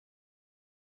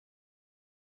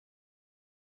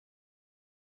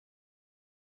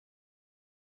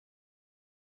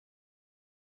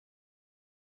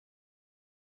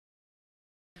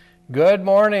Good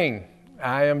morning.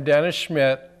 I am Dennis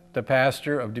Schmitt, the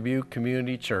pastor of Dubuque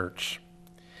Community Church.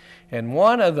 And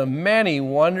one of the many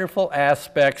wonderful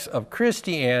aspects of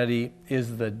Christianity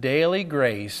is the daily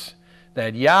grace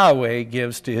that Yahweh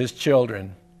gives to His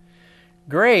children.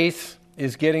 Grace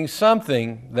is getting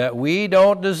something that we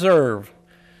don't deserve,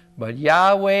 but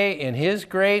Yahweh in His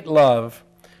great love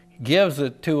gives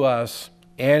it to us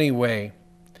anyway.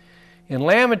 In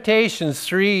Lamentations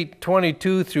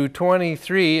 3:22 through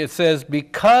 23, it says,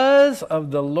 "Because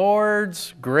of the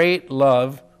Lord's great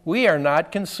love, we are not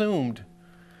consumed.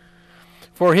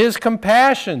 For His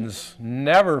compassions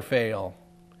never fail.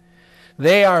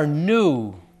 They are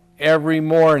new every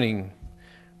morning.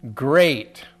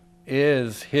 Great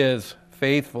is His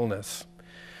faithfulness."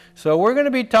 So we're going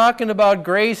to be talking about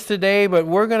grace today, but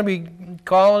we're going to be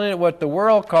calling it what the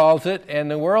world calls it,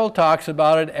 and the world talks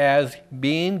about it as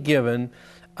being given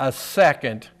a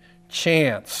second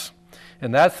chance.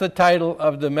 And that's the title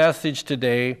of the message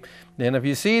today. And if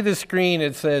you see the screen,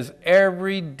 it says,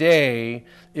 "Every day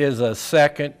is a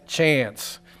second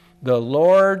chance." The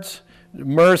Lord's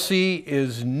mercy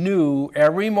is new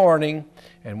every morning,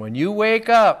 and when you wake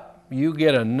up, you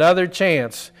get another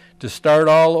chance to start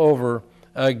all over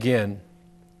again.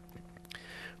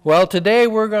 Well, today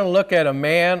we're going to look at a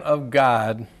man of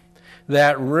God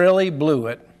that really blew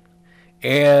it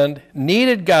and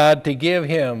needed God to give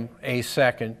him a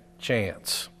second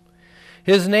chance.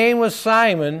 His name was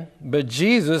Simon, but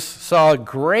Jesus saw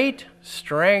great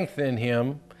strength in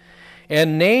him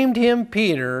and named him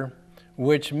Peter,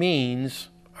 which means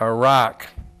a rock.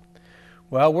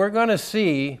 Well, we're going to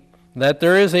see that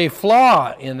there is a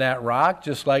flaw in that rock,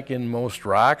 just like in most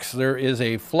rocks. There is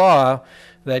a flaw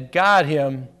that got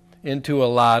him into a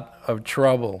lot of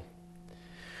trouble.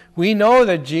 We know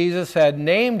that Jesus had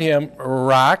named him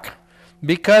rock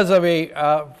because of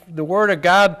the Word of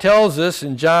God tells us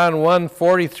in John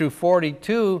 1:40 through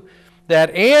 42 that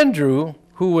Andrew,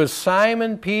 who was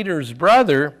Simon Peter's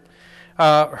brother,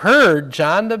 heard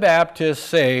John the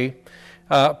Baptist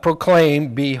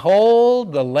proclaim,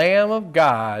 "Behold the Lamb of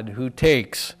God who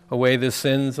takes away the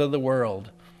sins of the world."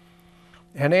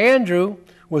 And Andrew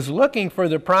was looking for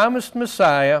the promised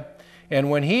Messiah, and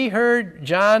when he heard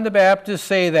John the Baptist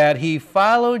say that, he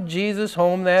followed Jesus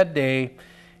home that day,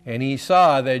 and he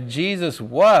saw that Jesus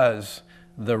was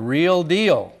the real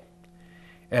deal.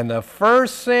 And the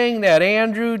first thing that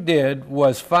Andrew did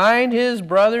was find his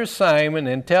brother Simon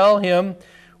and tell him,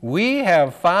 "We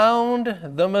have found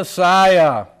the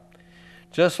Messiah."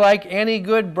 Just like any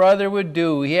good brother would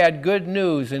do, he had good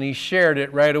news and he shared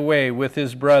it right away with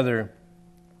his brother.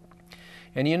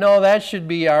 And you know, that should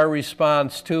be our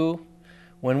response too.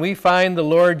 When we find the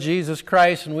Lord Jesus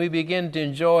Christ and we begin to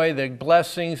enjoy the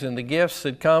blessings and the gifts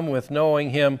that come with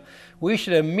knowing Him, we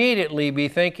should immediately be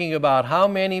thinking about how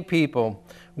many people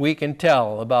we can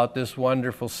tell about this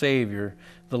wonderful Savior,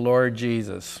 the Lord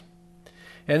Jesus.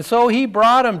 And so he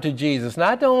brought him to Jesus.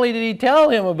 Not only did he tell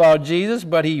him about Jesus,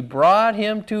 but he brought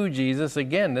him to Jesus.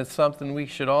 Again, that's something we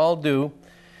should all do.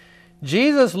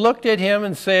 Jesus looked at him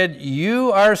and said,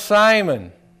 "You are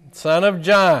Simon, son of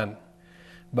John,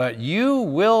 but you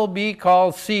will be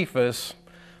called Cephas,"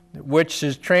 which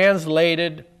is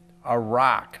translated a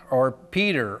rock, or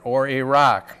Peter, or a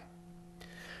rock.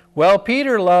 Well,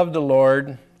 Peter loved the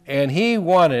Lord, and he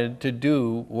wanted to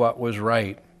do what was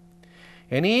right.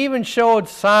 And he even showed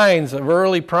signs of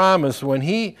early promise when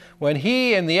he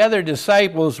and the other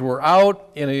disciples were out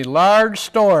in a large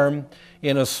storm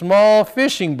in a small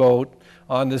fishing boat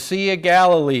on the Sea of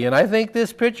Galilee. And I think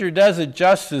this picture does it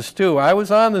justice too. I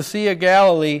was on the Sea of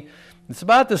Galilee. It's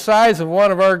about the size of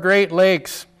one of our Great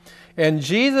Lakes. And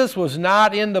Jesus was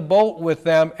not in the boat with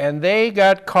them, and they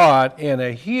got caught in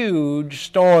a huge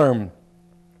storm.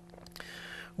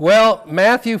 Well,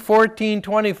 Matthew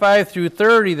 14:25 through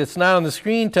 30, that's not on the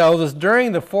screen, tells us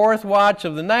during the fourth watch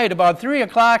of the night, about 3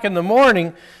 o'clock in the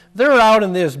morning, they're out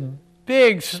in this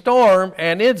big storm,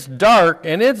 and it's dark,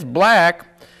 and it's black.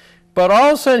 But all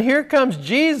of a sudden, here comes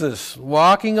Jesus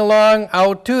walking along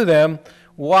out to them,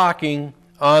 walking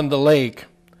on the lake.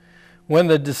 When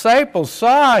the disciples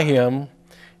saw him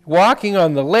walking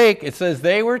on the lake, it says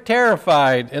they were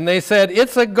terrified, and they said,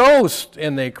 "It's a ghost,"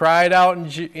 and they cried out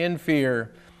in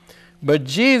fear. But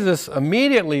Jesus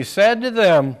immediately said to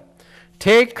them,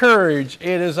 "Take courage,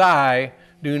 it is I,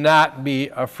 do not be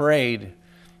afraid."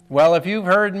 Well, if you've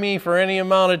heard me for any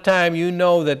amount of time, you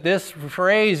know that this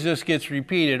phrase just gets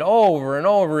repeated over and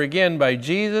over again by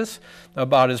Jesus,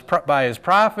 by His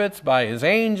prophets, by His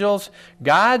angels.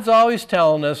 God's always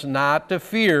telling us not to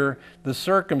fear the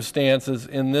circumstances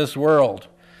in this world.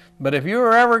 But if you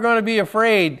were ever going to be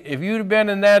afraid, if you'd have been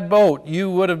in that boat, you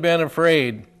would have been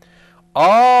afraid.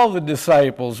 All the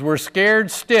disciples were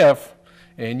scared stiff,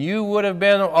 and you would have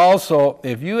been also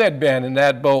if you had been in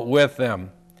that boat with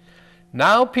them.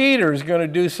 Now Peter's going to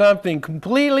do something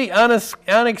completely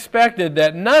unexpected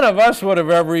that none of us would have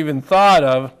ever even thought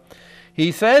of.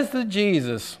 He says to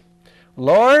Jesus,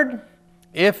 "Lord,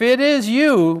 if it is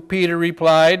you," Peter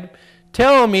replied,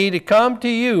 "tell me to come to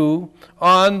you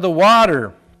on the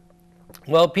water."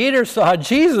 Well, Peter saw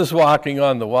Jesus walking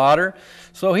on the water,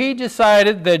 so he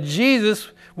decided that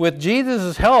with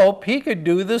Jesus' help, he could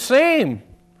do the same.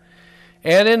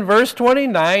 And in verse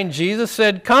 29, Jesus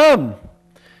said, "Come."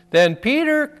 Then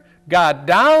Peter got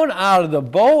down out of the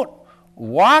boat,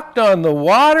 walked on the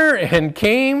water, and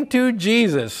came to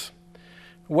Jesus.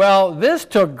 Well, this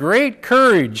took great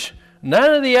courage.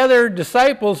 None of the other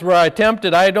disciples were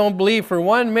tempted, I don't believe, for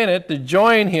 1 minute to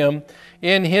join him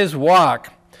in his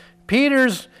walk.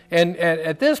 And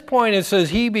at this point it says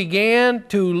he began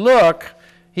to look,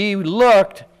 he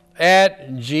looked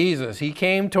at Jesus. He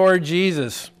came toward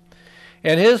Jesus.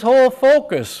 And his whole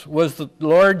focus was the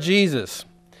Lord Jesus.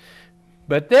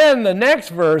 But then the next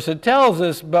verse, it tells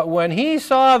us, but when he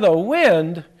saw the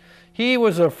wind, he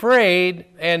was afraid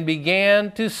and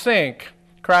began to sink,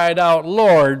 cried out,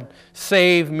 "Lord,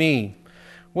 save me."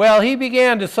 Well, he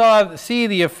began to see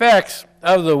the effects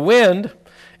of the wind,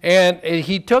 and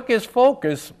he took his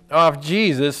focus off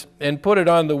Jesus and put it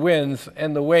on the winds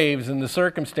and the waves and the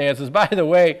circumstances. By the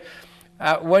way,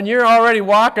 when you're already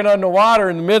walking on the water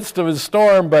in the midst of a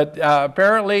storm, but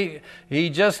apparently he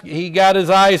got his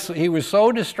eyes, he was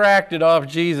so distracted off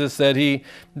Jesus that he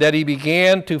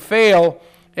began to fail.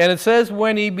 And it says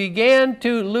when he began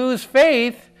to lose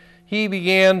faith, he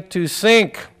began to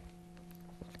sink.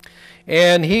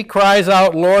 And he cries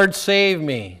out, "Lord, save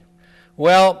me."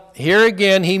 Well, here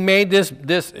again, he made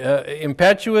this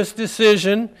impetuous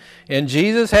decision, and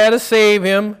Jesus had to save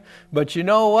him. But you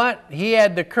know what? He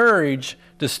had the courage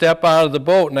to step out of the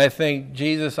boat, and I think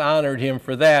Jesus honored him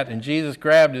for that. And Jesus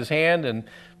grabbed his hand and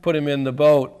put him in the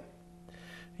boat.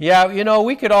 Yeah,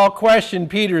 we could all question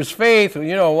Peter's faith.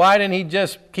 Why didn't he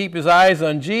just keep his eyes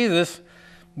on Jesus?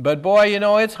 But boy,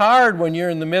 it's hard when you're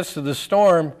in the midst of the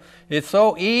storm. It's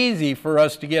so easy for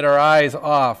us to get our eyes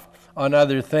off on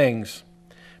other things.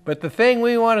 But the thing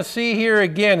we want to see here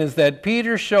again is that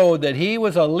Peter showed that he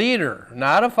was a leader,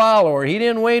 not a follower. He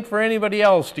didn't wait for anybody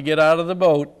else to get out of the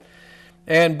boat.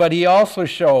 But he also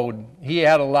showed he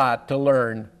had a lot to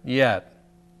learn yet.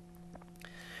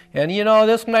 And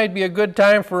this might be a good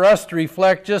time for us to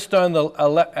reflect just on what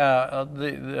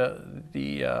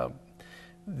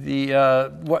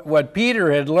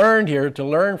Peter had learned here, to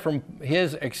learn from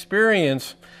his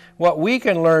experience, what we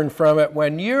can learn from it.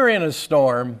 When you're in a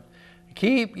storm,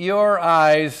 keep your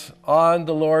eyes on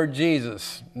the Lord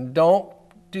Jesus. Don't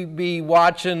be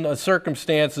watching the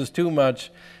circumstances too much.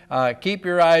 Keep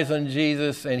your eyes on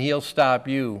Jesus, and he'll stop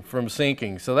you from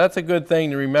sinking. So that's a good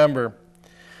thing to remember.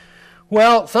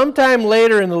 Well, sometime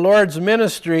later in the Lord's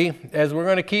ministry, as we're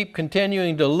going to keep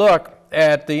continuing to look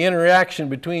at the interaction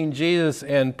between Jesus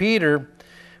and Peter,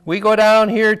 we go down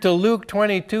here to Luke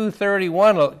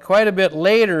 22:31, quite a bit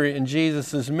later in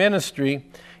Jesus' ministry.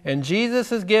 And Jesus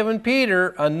has given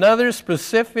Peter another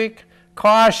specific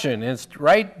caution. It's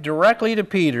right directly to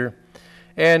Peter.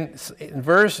 And in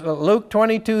Luke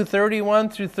 22:31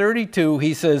 through 32,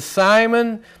 he says,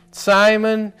 "Simon,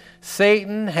 Simon,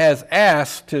 Satan has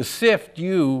asked to sift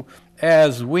you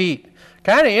as wheat."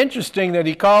 Kind of interesting that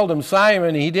he called him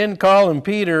Simon. He didn't call him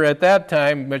Peter at that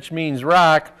time, which means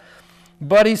rock.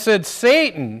 But he said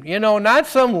Satan, not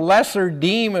some lesser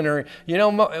demon, or,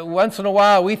 once in a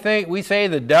while we say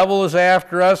the devil is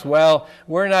after us. Well,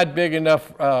 we're not big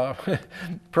enough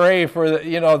prey for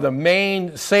the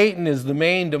main, Satan is the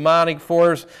main demonic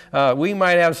force. We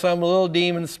might have some little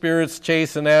demon spirits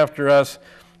chasing after us.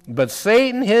 But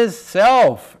Satan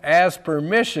himself asked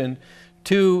permission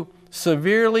to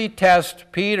severely test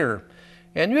Peter.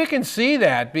 And you can see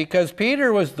that because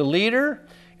Peter was the leader.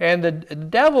 And the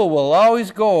devil will always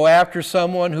go after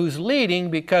someone who's leading,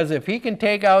 because if he can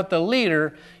take out the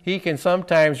leader, he can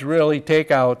sometimes really take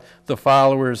out the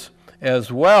followers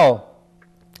as well.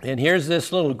 And here's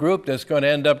this little group that's going to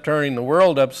end up turning the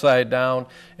world upside down,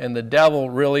 and the devil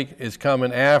really is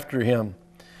coming after him.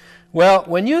 Well,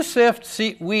 when you sift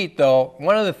wheat, though,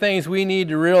 one of the things we need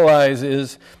to realize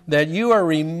is that you are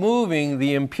removing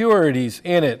the impurities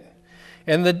in it.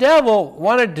 And the devil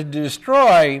wanted to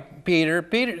destroy Peter.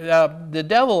 The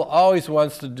devil always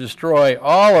wants to destroy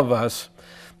all of us.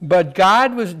 But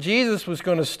Jesus was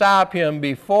going to stop him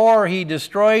before he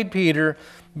destroyed Peter.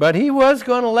 But he was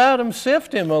going to let him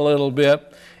sift him a little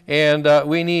bit. And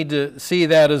we need to see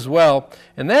that as well.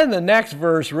 And then the next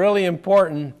verse, really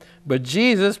important. But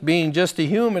Jesus, being just a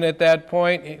human at that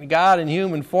point, God in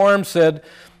human form, said,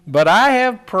 "But I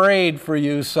have prayed for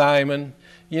you, Simon."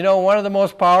 You know, one of the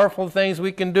most powerful things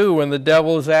we can do when the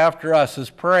devil is after us is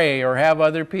pray or have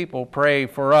other people pray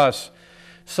for us.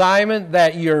 "Simon,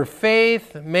 that your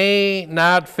faith may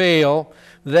not fail,"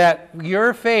 that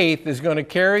your faith is going to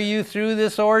carry you through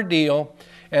this ordeal.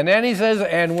 And then he says,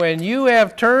 "And when you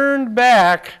have turned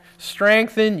back,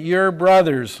 strengthen your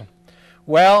brothers."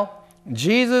 Well,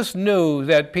 Jesus knew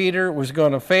that Peter was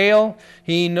going to fail.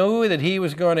 He knew that he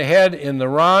was going to head in the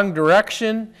wrong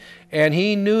direction. And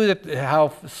he knew that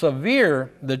how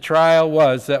severe the trial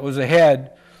was that was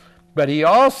ahead. But he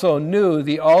also knew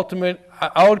the ultimate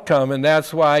outcome, and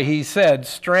that's why he said,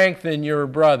 "Strengthen your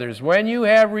brothers." When you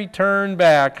have returned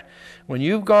back, when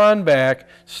you've gone back,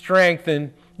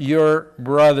 strengthen your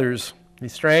brothers. He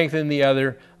strengthened the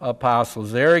other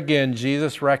apostles. There again,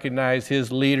 Jesus recognized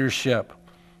his leadership.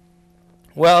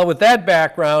 Well, with that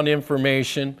background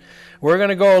information, we're going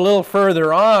to go a little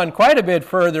further on, quite a bit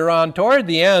further on, toward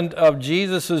the end of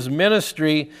Jesus'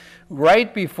 ministry,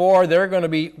 right before they're going to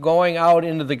be going out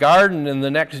into the garden, and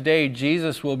the next day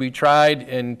Jesus will be tried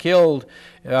and killed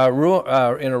on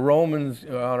a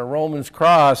Roman's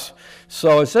cross.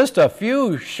 So it's just a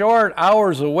few short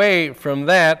hours away from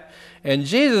that, and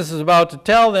Jesus is about to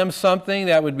tell them something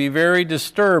that would be very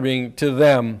disturbing to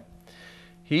them.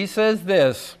 He says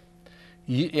this,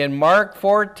 in Mark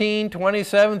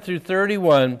 14:27 through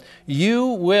 31, "You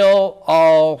will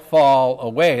all fall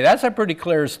away." That's a pretty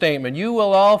clear statement. You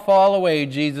will all fall away,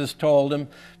 Jesus told him,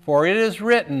 "for it is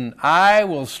written, I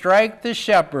will strike the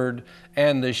shepherd,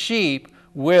 and the sheep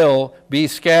will be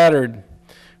scattered."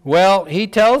 Well, he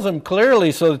tells them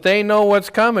clearly so that they know what's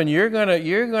coming. I'm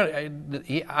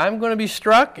going to be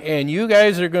struck, and you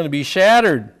guys are going to be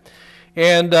shattered.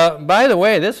 And by the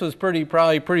way, this was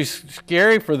probably pretty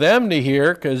scary for them to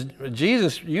hear, because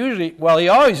Jesus he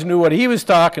always knew what he was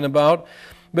talking about.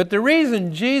 But the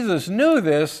reason Jesus knew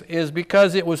this is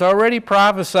because it was already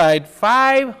prophesied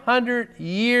 500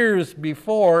 years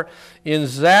before in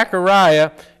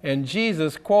Zechariah, and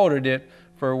Jesus quoted it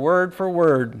for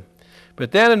word.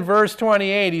 But then in verse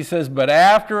 28, he says, "But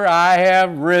after I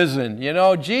have risen." You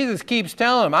know, Jesus keeps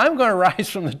telling him, "I'm going to rise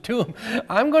from the tomb.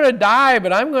 I'm going to die,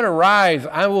 but I'm going to rise.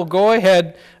 I will go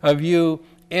ahead of you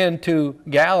into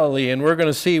Galilee." And we're going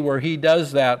to see where he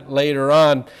does that later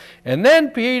on. And then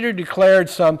Peter declared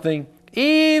something,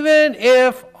 "Even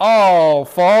if all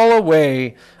fall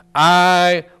away,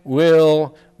 I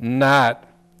will not."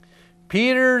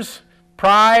 Peter's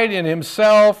pride in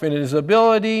himself and his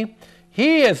ability,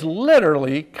 he is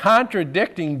literally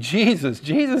contradicting Jesus.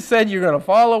 Jesus said, "You're going to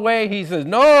fall away." He says,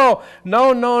 no.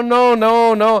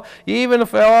 "Even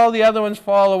if all the other ones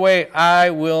fall away, I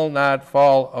will not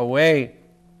fall away."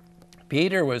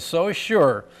 Peter was so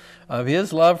sure of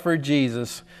his love for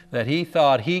Jesus that he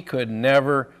thought he could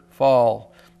never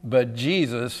fall. But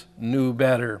Jesus knew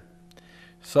better.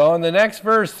 So in the next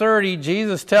verse 30,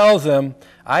 Jesus tells them,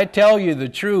 "I tell you the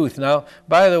truth." Now,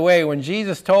 by the way, when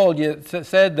Jesus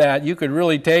said that, you could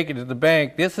really take it to the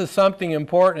bank. This is something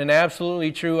important and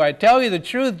absolutely true. "I tell you the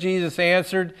truth," Jesus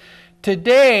answered,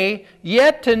 "today,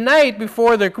 yet tonight,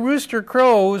 before the rooster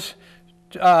crows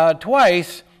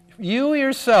twice, you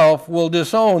yourself will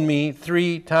disown me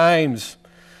 3 times.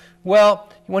 Well,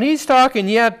 when he's talking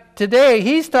yet today,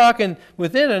 he's talking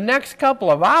within the next couple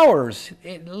of hours.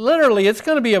 Literally, it's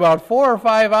going to be about 4 or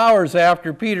 5 hours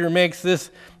after Peter makes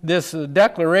this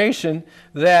declaration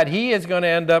that he is going to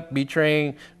end up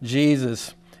betraying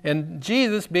Jesus. And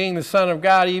Jesus, being the Son of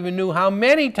God, even knew how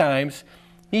many times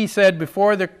he said,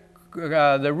 "Before the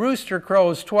rooster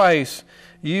crows twice,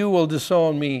 you will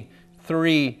disown me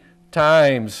 3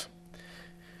 times.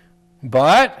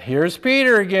 But here's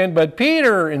Peter again. But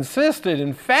Peter insisted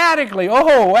emphatically,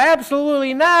 "Oh,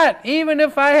 absolutely not. Even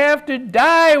if I have to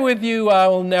die with you, I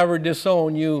will never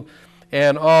disown you."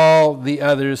 And all the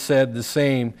others said the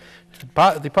same.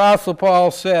 The Apostle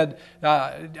Paul said,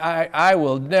 I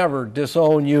will never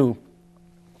disown you.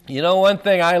 You know, one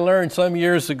thing I learned some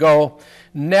years ago,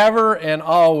 never and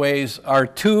always are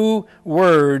 2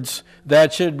 words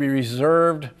that should be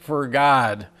reserved for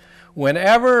God.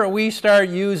 Whenever we start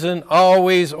using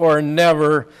always or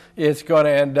never, it's going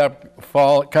to end up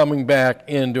coming back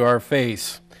into our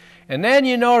face. And then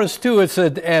you notice too, it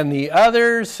said, "And the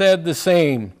others said the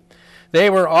same." They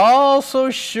were all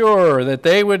so sure that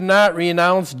they would not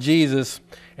renounce Jesus.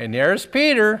 And there's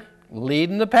Peter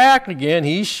leading the pack again.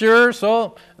 He's sure,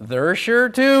 so they're sure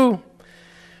too.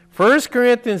 1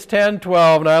 Corinthians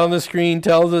 10:12, now on the screen,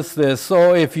 tells us this.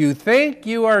 "So if you think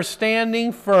you are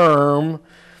standing firm,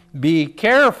 be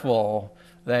careful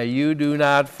that you do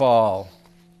not fall."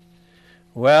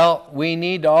 Well, we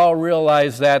need to all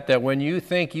realize that when you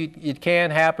think it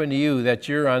can't happen to you, that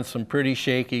you're on some pretty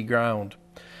shaky ground.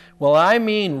 Well, I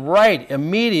mean right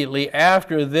immediately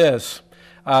after this,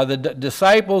 the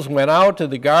disciples went out to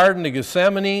the Garden of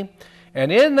Gethsemane,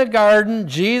 and in the garden,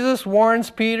 Jesus warns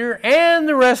Peter and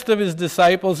the rest of his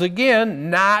disciples again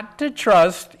not to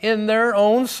trust in their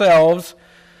own selves,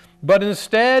 but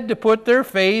instead to put their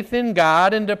faith in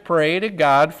God and to pray to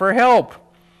God for help.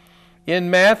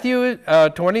 In Matthew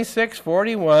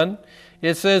 26:41,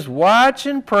 it says, "Watch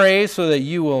and pray so that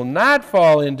you will not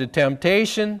fall into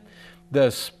temptation.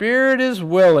 The spirit is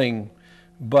willing,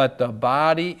 but the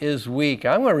body is weak."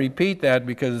 I'm going to repeat that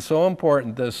because it's so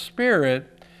important. The spirit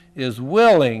is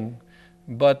willing,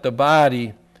 but the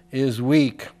body is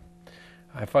weak.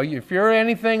 If you're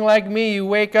anything like me, you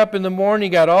wake up in the morning,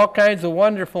 you got all kinds of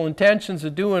wonderful intentions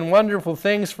of doing wonderful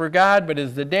things for God, but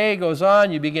as the day goes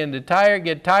on, you begin to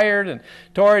get tired, and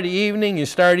toward the evening, you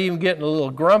start even getting a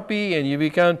little grumpy, and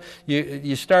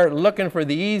you start looking for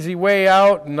the easy way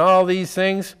out and all these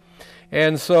things.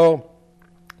 And so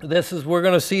we're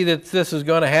going to see that this is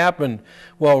going to happen.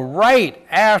 Well, right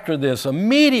after this,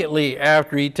 immediately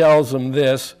after he tells them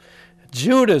this,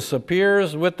 Judas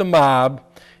appears with the mob,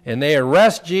 and they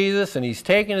arrest Jesus, and he's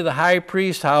taken to the high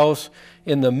priest's house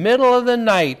in the middle of the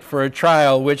night for a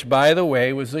trial, which, by the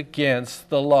way, was against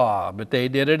the law, but they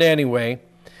did it anyway.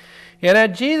 And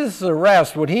at Jesus'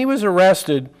 arrest, when he was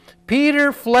arrested,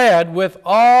 Peter fled with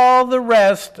all the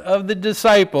rest of the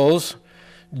disciples,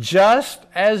 just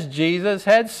as Jesus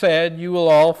had said, "You will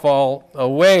all fall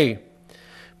away."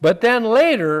 But then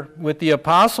later, with the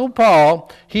Apostle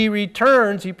Paul, he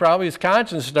returns. Probably his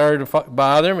conscience started to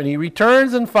bother him, and he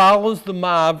returns and follows the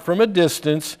mob from a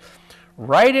distance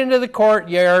right into the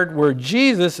courtyard where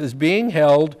Jesus is being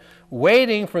held,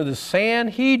 waiting for the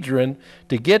Sanhedrin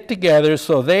to get together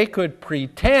so they could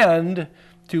pretend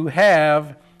to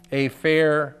have a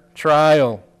fair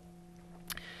trial.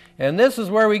 And this is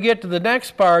where we get to the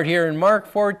next part here in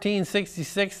Mark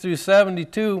 14:66 through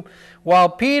 72. While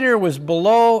Peter was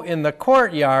below in the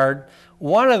courtyard,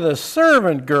 one of the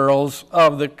servant girls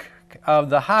of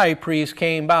the high priest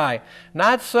came by.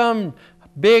 Not some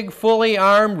big, fully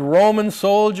armed Roman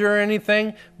soldier or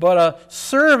anything, but a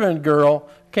servant girl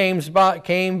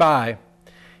came by.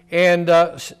 And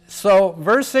so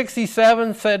verse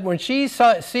 67 said, when she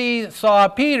saw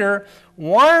Peter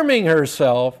warming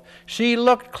herself, she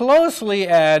looked closely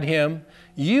at him.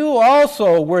 "You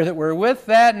also were with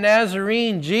that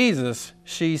Nazarene Jesus,"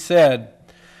 she said.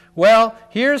 Well,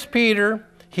 here's Peter.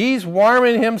 He's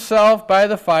warming himself by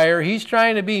the fire. He's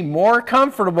trying to be more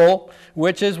comfortable,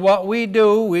 which is what we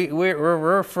do.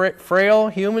 We're frail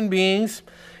human beings.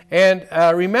 And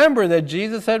remember that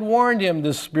Jesus had warned him,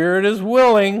 the spirit is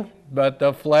willing, but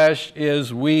the flesh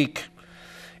is weak.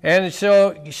 And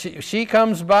so she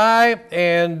comes by,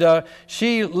 and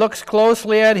she looks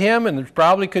closely at him, and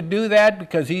probably could do that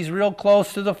because he's real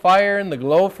close to the fire, and the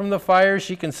glow from the fire,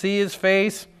 she can see his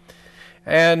face.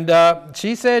 And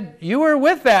she said, "You were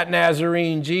with that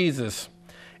Nazarene Jesus."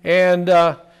 And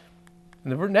the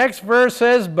next verse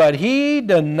says, "But he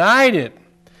denied it.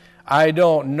 'I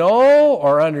don't know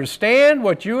or understand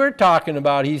what you are talking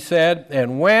about,' he said,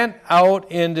 and went out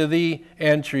into the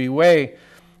entryway."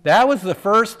 That was the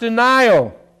first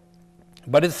denial.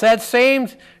 But it's that same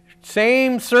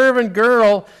servant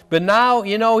girl, but now,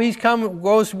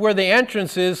 goes where the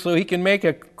entrance is so he can make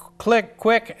a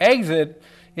quick exit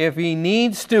if he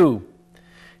needs to.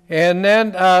 And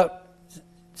then,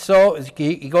 so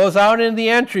he goes out in the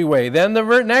entryway. Then the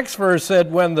next verse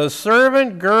said, "When the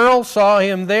servant girl saw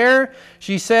him there,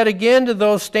 she said again to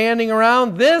those standing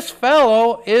around, 'This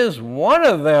fellow is one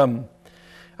of them.'"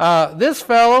 This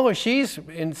fellow, she's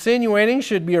insinuating,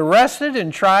 should be arrested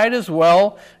and tried as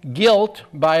well, guilt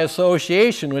by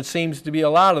association, which seems to be a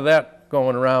lot of that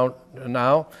going around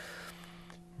now.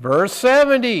 Verse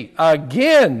 70,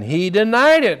 again, he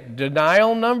denied it.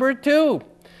 Denial number 2.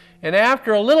 And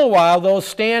after a little while, those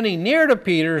standing near to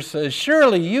Peter says,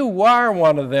 "Surely you are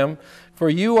one of them, for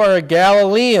you are a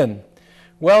Galilean."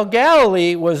 Well,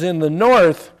 Galilee was in the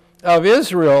north of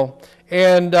Israel,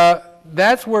 and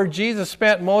that's where Jesus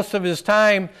spent most of his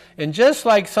time. And just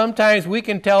like sometimes we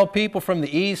can tell people from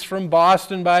the east, from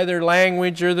Boston, by their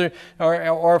language,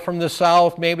 or from the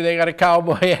south, maybe they got a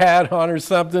cowboy hat on or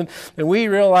something, and we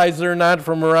realize they're not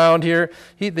from around here.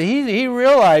 He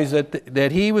realized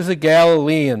that he was a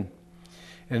Galilean.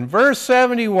 In verse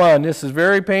 71, this is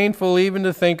very painful even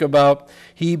to think about,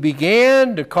 he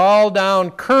began to call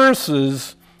down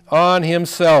curses on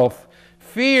himself.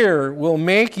 "Fear will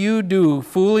make you do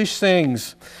foolish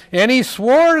things." And he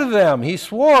swore to them. He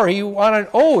swore, he on an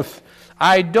oath,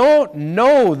 I don't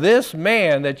know this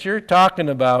man that you're talking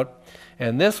about.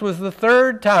 And this was the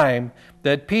third time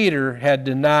that Peter had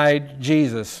denied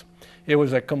Jesus. It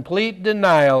was a complete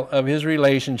denial of his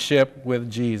relationship with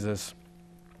Jesus.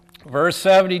 Verse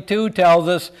 72 tells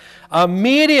us,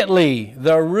 immediately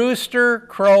the rooster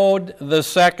crowed the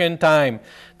second time.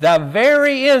 The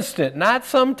very instant, not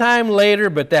sometime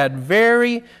later, but that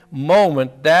very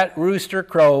moment, that rooster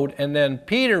crowed. And then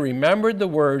Peter remembered the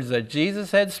words that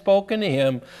Jesus had spoken to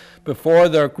him, before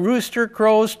the rooster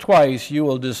crows twice, you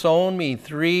will disown me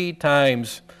 3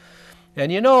 times.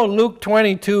 And you know, Luke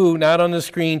 22, not on the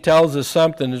screen, tells us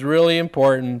something that's really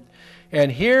important.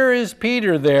 And here is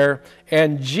Peter there,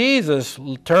 and Jesus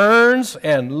turns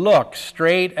and looks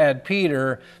straight at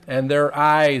Peter, and their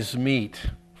eyes meet.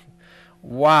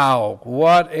 Wow,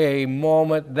 what a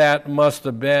moment that must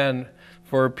have been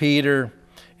for Peter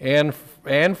and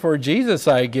for Jesus,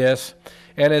 I guess.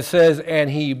 And it says, and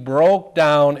he broke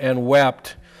down and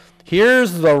wept.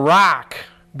 Here's the rock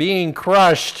being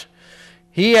crushed.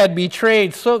 He had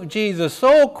betrayed Jesus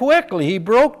so quickly. He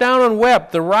broke down and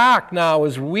wept. The rock now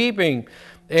is weeping.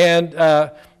 And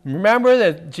remember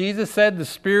that Jesus said the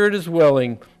spirit is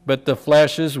willing, but the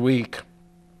flesh is weak.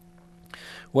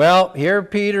 Well, here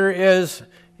Peter is,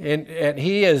 and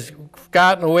he has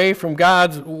gotten away from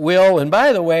God's will. And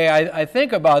by the way, I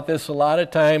think about this a lot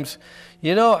of times.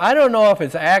 You know, I don't know if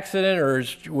it's accident or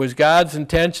was God's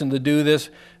intention to do this,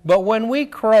 but when we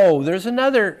crow, there's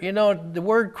another, you know, the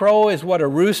word crow is what a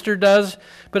rooster does,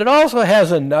 but it also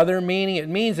has another meaning. It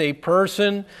means a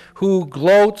person who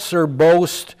gloats or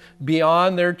boasts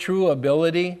beyond their true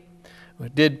ability.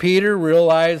 Did Peter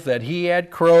realize that he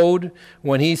had crowed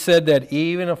when he said that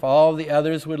even if all the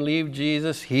others would leave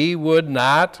Jesus, he would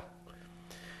not?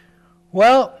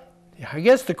 Well, I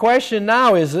guess the question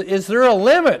now is there a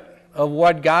limit of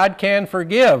what God can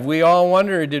forgive? We all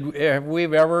wonder,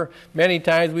 many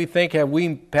times we think, have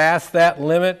we passed that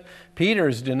limit?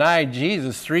 Peter's denied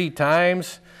Jesus 3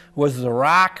 times. Was the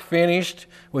rock finished?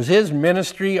 Was his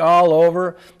ministry all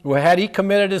over? Had he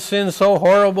committed a sin so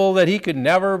horrible that he could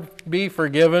never be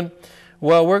forgiven?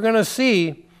 Well, we're going to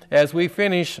see as we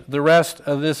finish the rest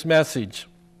of this message.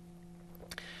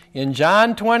 In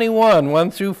John 21,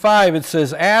 1 through 5, it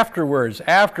says, afterwards,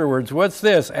 what's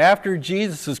this? After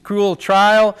Jesus' cruel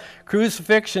trial,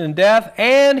 crucifixion, and death,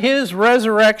 and his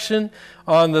resurrection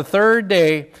on the 3rd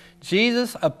day,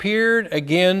 Jesus appeared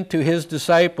again to his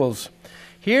disciples.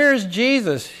 Here's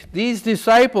Jesus. These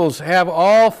disciples have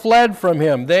all fled from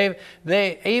him. They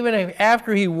even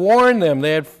after he warned them,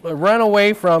 they had run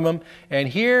away from him. And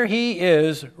here he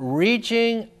is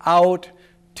reaching out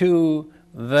to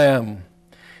them.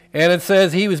 And it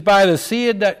says he was by the Sea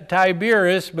of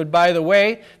Tiberias, but by the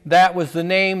way, that was the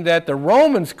name that the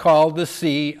Romans called the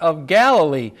Sea of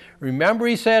Galilee. Remember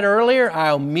he said earlier,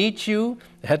 I'll meet you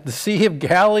at the Sea of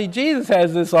Galilee. Jesus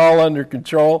has this all under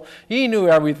control. He knew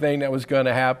everything that was going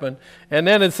to happen. And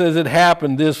then it says it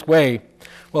happened this way.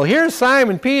 Well, here's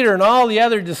Simon Peter and all the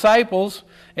other disciples,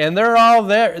 and they're all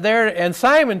there. And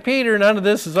Simon Peter, none of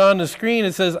this is on the screen,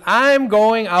 it says, I'm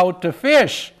going out to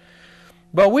fish.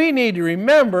 But we need to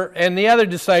remember, and the other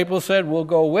disciples said, we'll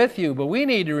go with you. But we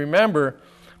need to remember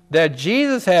that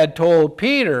Jesus had told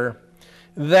Peter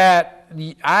that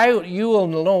you will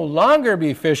no longer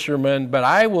be fishermen, but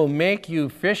I will make you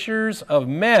fishers of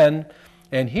men.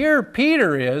 And here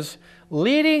Peter is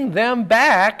leading them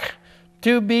back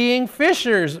to being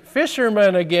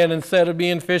fishermen again instead of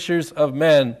being fishers of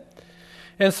men.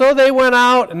 And so they went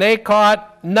out and they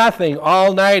caught nothing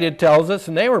all night, it tells us,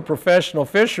 and they were professional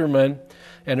fishermen.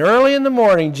 And early in the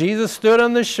morning, Jesus stood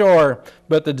on the shore,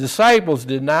 but the disciples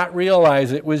did not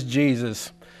realize it was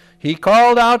Jesus. He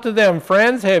called out to them,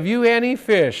 friends, have you any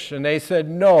fish? And they said,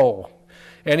 no.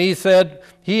 And he said,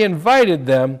 he invited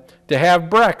them to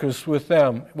have breakfast with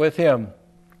him.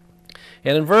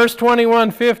 And in verse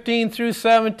 21, 15 through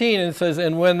 17, it says,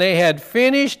 and when they had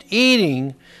finished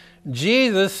eating,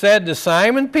 Jesus said to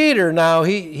Simon Peter, now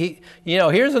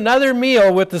here's another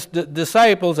meal with the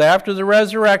disciples after the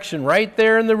resurrection, right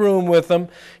there in the room with them.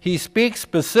 He speaks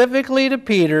specifically to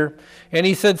Peter, and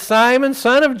he said, Simon,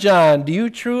 son of John, do you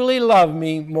truly love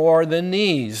me more than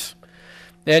these?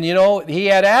 And he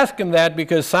had asked him that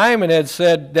because Simon had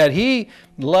said that he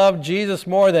loved Jesus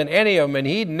more than any of them, and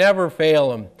he'd never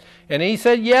fail him. And he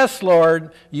said, yes,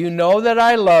 Lord, you know that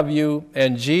I love you.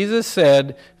 And Jesus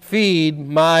said, feed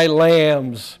my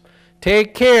lambs.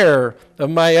 Take care of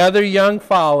my other young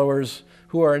followers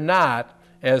who are not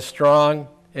as strong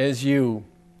as you.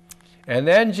 And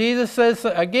then Jesus says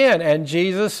again, and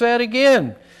Jesus said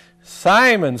again,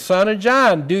 Simon, son of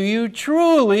John, do you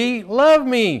truly love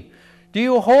me? Do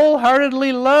you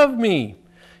wholeheartedly love me?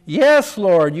 Yes,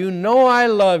 Lord, you know I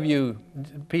love you,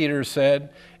 Peter said.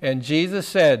 And Jesus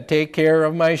said, take care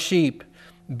of my sheep.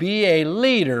 Be a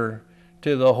leader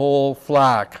to the whole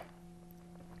flock.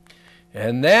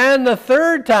 And then the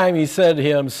third time he said to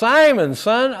him, Simon,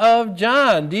 son of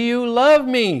John, do you love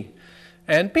me?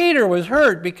 And Peter was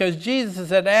hurt because Jesus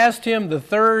had asked him the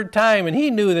third time, and he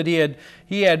knew that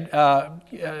he had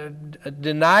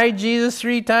denied Jesus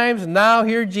 3 times. Now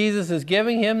here Jesus is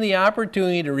giving him the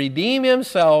opportunity to redeem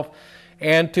himself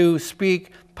and to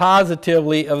speak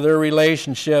positively of their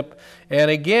relationship. And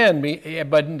again,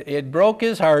 but it broke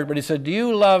his heart, but he said, do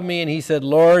you love me? And he said,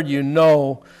 Lord, you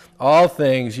know all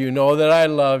things. You know that I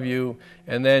love you.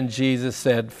 And then Jesus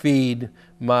said, feed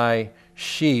my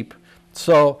sheep.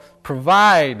 So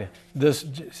provide the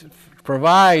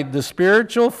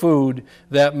spiritual food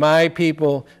that my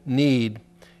people need.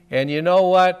 And you know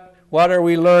what? What are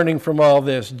we learning from all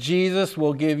this? Jesus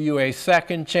will give you a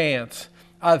second chance,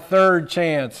 a third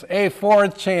chance, a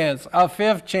fourth chance, a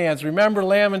fifth chance. Remember,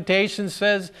 Lamentations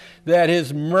says that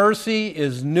his mercy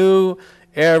is new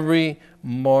every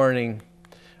morning.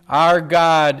 Our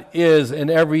God is,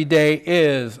 and every day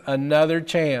is, another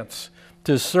chance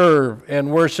to serve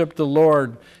and worship the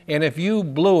Lord. And if you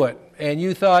blew it, and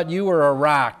you thought you were a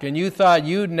rock, and you thought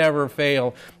you'd never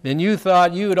fail, and you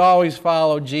thought you'd always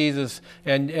follow Jesus,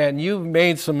 and you've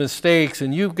made some mistakes,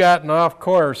 and you've gotten off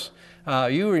course,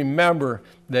 you remember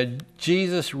that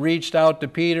Jesus reached out to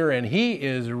Peter, and he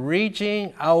is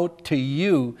reaching out to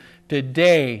you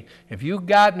today. If you've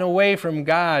gotten away from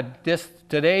God, this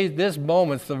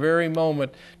moment's the very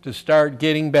moment to start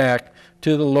getting back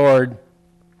to the Lord.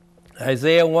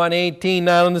 Isaiah 1:18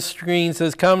 now on the screen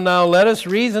says, come now, let us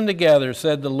reason together,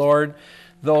 said the Lord.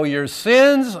 Though your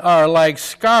sins are like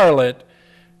scarlet,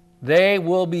 they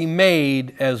will be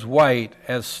made as white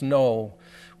as snow.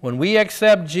 When we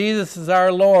accept Jesus as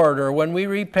our Lord, or when we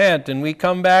repent and we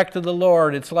come back to the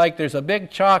Lord, it's like there's a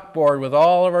big chalkboard with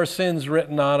all of our sins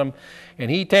written on them, and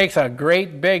he takes a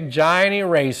great big giant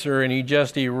eraser and he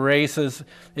just erases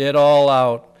it all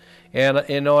out. And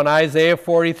in Isaiah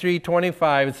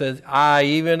 43:25 it says,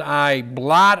 even I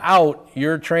blot out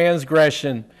your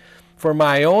transgression for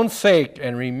my own sake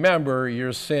and remember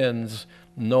your sins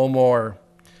no more.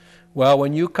 Well,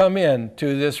 when you come in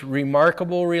to this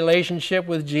remarkable relationship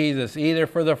with Jesus, either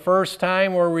for the first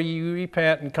time or when you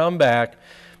repent and come back,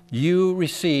 you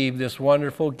receive this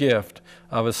wonderful gift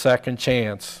of a second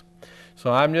chance.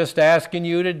 So I'm just asking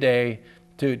you today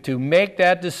to make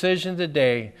that decision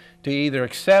today, to either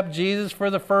accept Jesus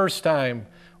for the first time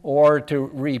or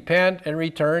to repent and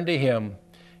return to him,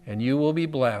 and you will be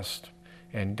blessed.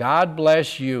 And God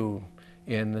bless you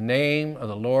in the name of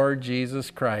the Lord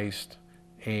Jesus Christ.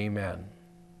 Amen.